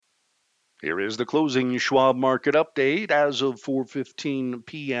Here is the closing Schwab market update as of 4:15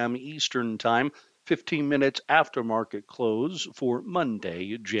 p.m. Eastern Time, 15 minutes after market close for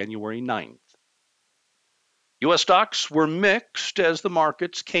Monday, January 9th. U.S. stocks were mixed as the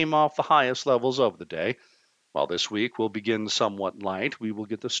markets came off the highest levels of the day. While this week will begin somewhat light, we will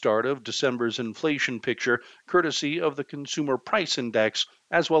get the start of December's inflation picture courtesy of the Consumer Price Index,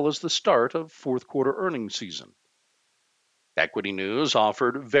 as well as the start of fourth quarter earnings season. Equity news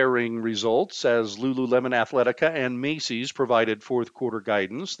offered varying results as Lululemon Athletica and Macy's provided fourth quarter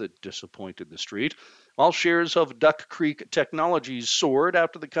guidance that disappointed the street, while shares of Duck Creek Technologies soared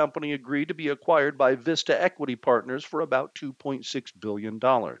after the company agreed to be acquired by Vista Equity Partners for about $2.6 billion.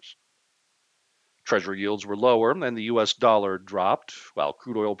 Treasury yields were lower and the U.S. dollar dropped, while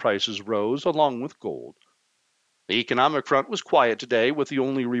crude oil prices rose along with gold. The economic front was quiet today, with the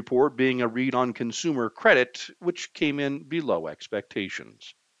only report being a read on consumer credit, which came in below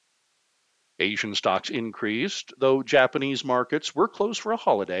expectations. Asian stocks increased, though Japanese markets were closed for a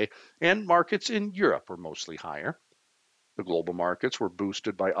holiday, and markets in Europe were mostly higher. The global markets were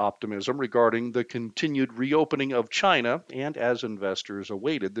boosted by optimism regarding the continued reopening of China and as investors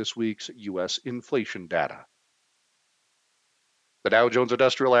awaited this week's U.S. inflation data. The Dow Jones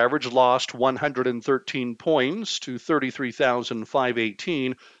Industrial Average lost 113 points to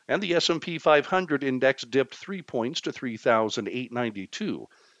 33,518, and the S&P 500 index dipped 3 points to 3,892,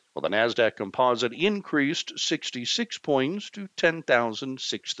 while the Nasdaq Composite increased 66 points to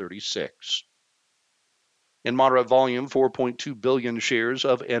 10,636. In moderate volume, 4.2 billion shares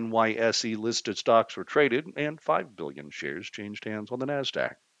of NYSE listed stocks were traded, and 5 billion shares changed hands on the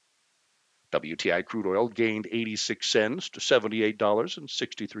Nasdaq. WTI crude oil gained 86 cents to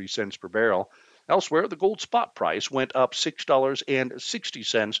 $78.63 per barrel. Elsewhere, the gold spot price went up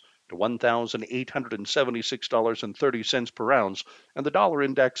 $6.60 to $1,876.30 per ounce, and the dollar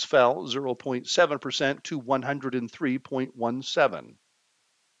index fell 0.7% to 103.17.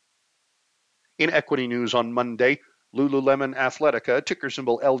 In equity news on Monday, Lululemon Athletica, ticker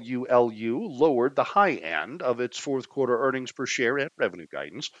symbol LULU, lowered the high end of its fourth quarter earnings per share and revenue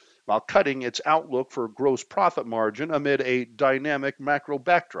guidance, while cutting its outlook for gross profit margin amid a dynamic macro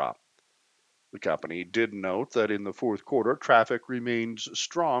backdrop. The company did note that in the fourth quarter, traffic remains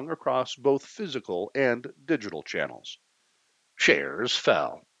strong across both physical and digital channels. Shares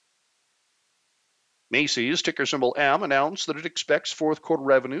fell. Macy's, ticker symbol M, announced that it expects fourth quarter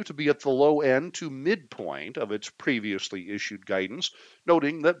revenue to be at the low end to midpoint of its previously issued guidance,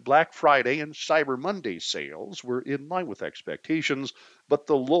 noting that Black Friday and Cyber Monday sales were in line with expectations, but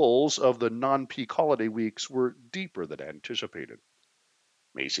the lulls of the non-peak holiday weeks were deeper than anticipated.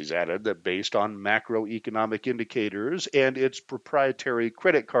 Macy's added that based on macroeconomic indicators and its proprietary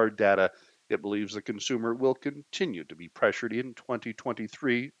credit card data, it believes the consumer will continue to be pressured in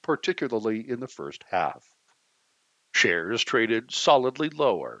 2023, particularly in the first half. Shares traded solidly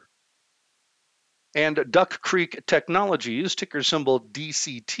lower. And Duck Creek Technologies, ticker symbol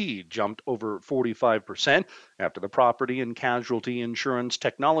DCT, jumped over 45% after the property and casualty insurance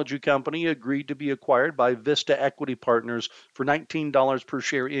technology company agreed to be acquired by Vista Equity Partners for $19 per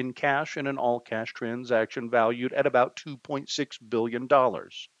share in cash in an all-cash transaction valued at about $2.6 billion.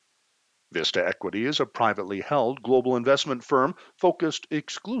 Vista Equity is a privately held global investment firm focused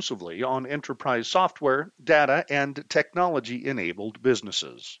exclusively on enterprise software, data, and technology-enabled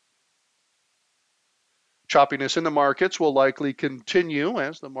businesses. Choppiness in the markets will likely continue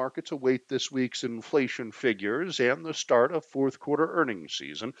as the markets await this week's inflation figures and the start of fourth quarter earnings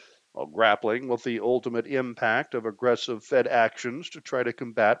season, while grappling with the ultimate impact of aggressive Fed actions to try to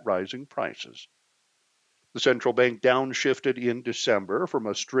combat rising prices. The central bank downshifted in December from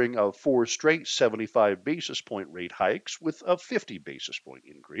a string of 4 straight 75 basis point rate hikes with a 50 basis point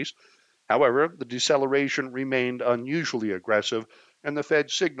increase. However, the deceleration remained unusually aggressive, and the Fed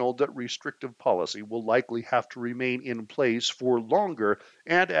signaled that restrictive policy will likely have to remain in place for longer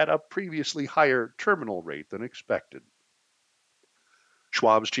and at a previously higher terminal rate than expected.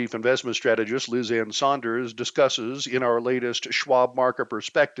 Schwab's chief investment strategist, Liz Ann Saunders, discusses in our latest Schwab Market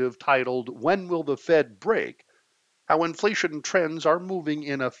Perspective titled, "When Will the Fed Break?" how inflation trends are moving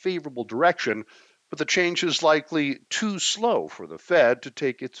in a favorable direction, but the change is likely too slow for the Fed to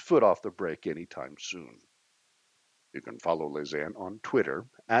take its foot off the brake anytime soon. You can follow Liz Ann on Twitter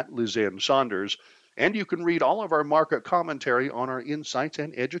at Liz Ann Saunders, and you can read all of our market commentary on our Insights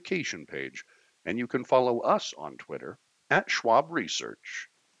and Education page, and you can follow us on Twitter at Schwab Research.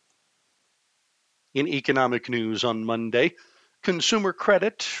 In economic news on Monday, Consumer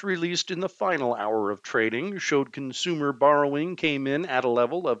credit, released in the final hour of trading, showed consumer borrowing came in at a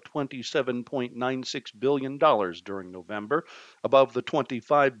level of $27.96 billion during November, above the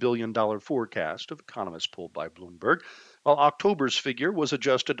 $25 billion forecast of economists pulled by Bloomberg, while October's figure was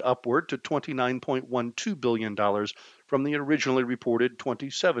adjusted upward to $29.12 billion from the originally reported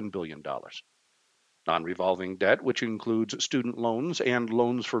 $27 billion. Non-revolving debt, which includes student loans and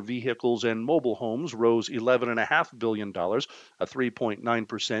loans for vehicles and mobile homes, rose $11.5 billion, a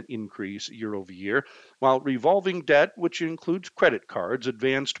 3.9% increase year over year, while revolving debt, which includes credit cards,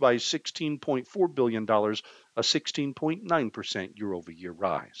 advanced by $16.4 billion, a 16.9% year over year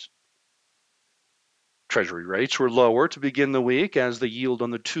rise. Treasury rates were lower to begin the week as the yield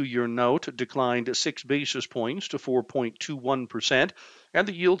on the 2-year note declined 6 basis points to 4.21%, and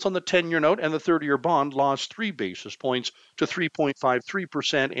the yields on the 10-year note and the 30-year bond lost 3 basis points to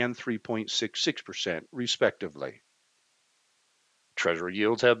 3.53% and 3.66%, respectively. Treasury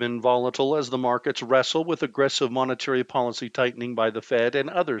yields have been volatile as the markets wrestle with aggressive monetary policy tightening by the Fed and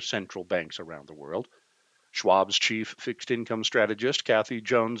other central banks around the world. Schwab's chief fixed income strategist, Kathy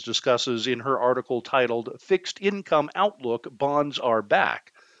Jones, discusses in her article titled Fixed Income Outlook Bonds Are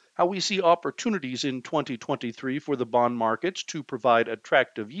Back how we see opportunities in 2023 for the bond markets to provide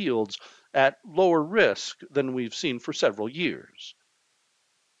attractive yields at lower risk than we've seen for several years.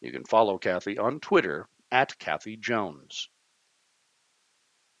 You can follow Kathy on Twitter at Kathy Jones.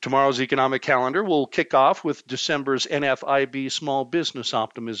 Tomorrow's economic calendar will kick off with December's NFIB Small Business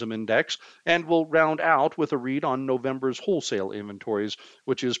Optimism Index and will round out with a read on November's wholesale inventories,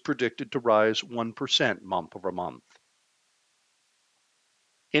 which is predicted to rise 1% month over month.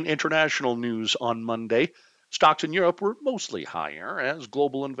 In international news on Monday, stocks in Europe were mostly higher as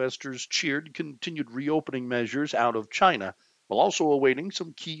global investors cheered continued reopening measures out of China, while also awaiting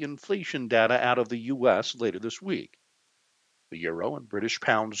some key inflation data out of the U.S. later this week. The euro and British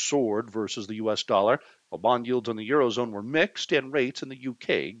pound soared versus the U.S. dollar, while bond yields in the eurozone were mixed and rates in the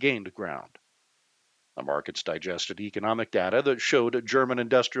U.K. gained ground. The markets digested economic data that showed German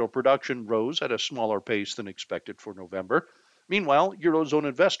industrial production rose at a smaller pace than expected for November. Meanwhile, eurozone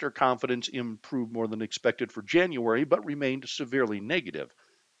investor confidence improved more than expected for January, but remained severely negative,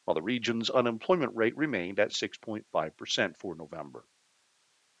 while the region's unemployment rate remained at 6.5% for November.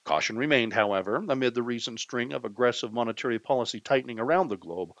 Caution remained, however, amid the recent string of aggressive monetary policy tightening around the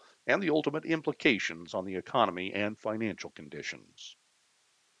globe and the ultimate implications on the economy and financial conditions.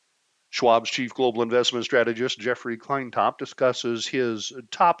 Schwab's chief global investment strategist, Jeffrey Kleintop, discusses his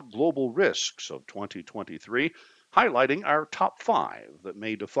top global risks of 2023, highlighting our top 5 that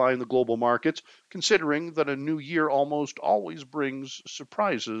may define the global markets, considering that a new year almost always brings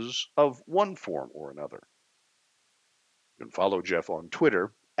surprises of one form or another. You can follow Jeff on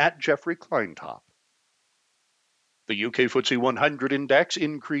Twitter at Jeffrey Kleintop. The UK FTSE 100 index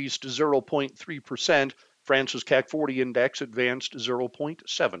increased 0.3%. France's CAC 40 index advanced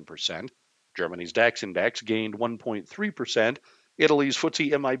 0.7%. Germany's DAX index gained 1.3%. Italy's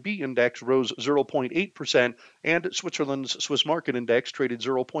FTSE MIB index rose 0.8%, and Switzerland's Swiss market index traded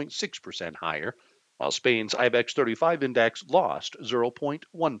 0.6% higher, while Spain's IBEX 35 index lost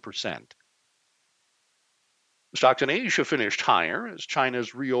 0.1%. Stocks in Asia finished higher as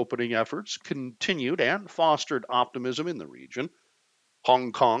China's reopening efforts continued and fostered optimism in the region.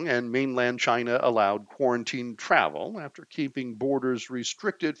 Hong Kong and mainland China allowed quarantine travel after keeping borders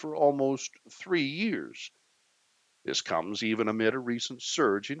restricted for almost 3 years. This comes even amid a recent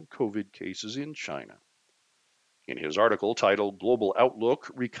surge in COVID cases in China. In his article titled Global Outlook,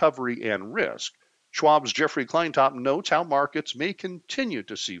 Recovery and Risk, Schwab's Jeffrey Kleintop notes how markets may continue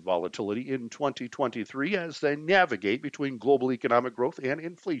to see volatility in 2023 as they navigate between global economic growth and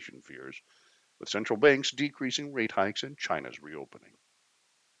inflation fears, with central banks decreasing rate hikes and China's reopening.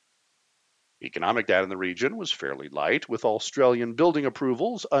 Economic data in the region was fairly light, with Australian building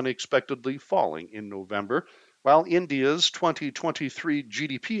approvals unexpectedly falling in November, while India's 2023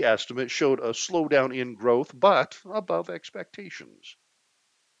 GDP estimate showed a slowdown in growth, but above expectations.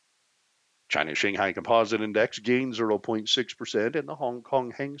 China's Shanghai Composite Index gained 0.6%, and the Hong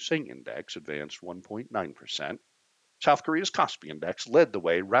Kong Hang Seng Index advanced 1.9%. South Korea's Kospi Index led the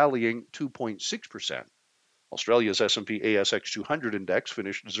way, rallying 2.6%. Australia's S&P ASX 200 Index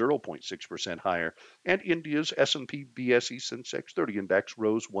finished 0.6% higher, and India's S&P BSE Sensex 30 Index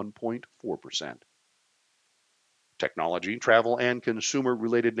rose 1.4%. Technology, travel, and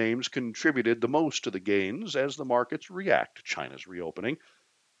consumer-related names contributed the most to the gains as the markets react to China's reopening.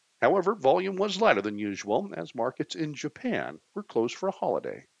 However, volume was lighter than usual as markets in Japan were closed for a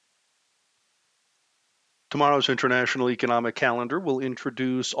holiday. Tomorrow's International Economic Calendar will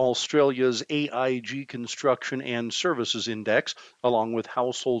introduce Australia's AIG Construction and Services Index, along with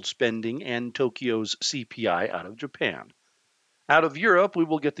household spending and Tokyo's CPI out of Japan. Out of Europe, we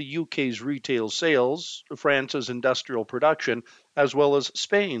will get the UK's retail sales, France's industrial production, as well as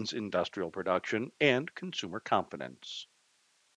Spain's industrial production and consumer confidence.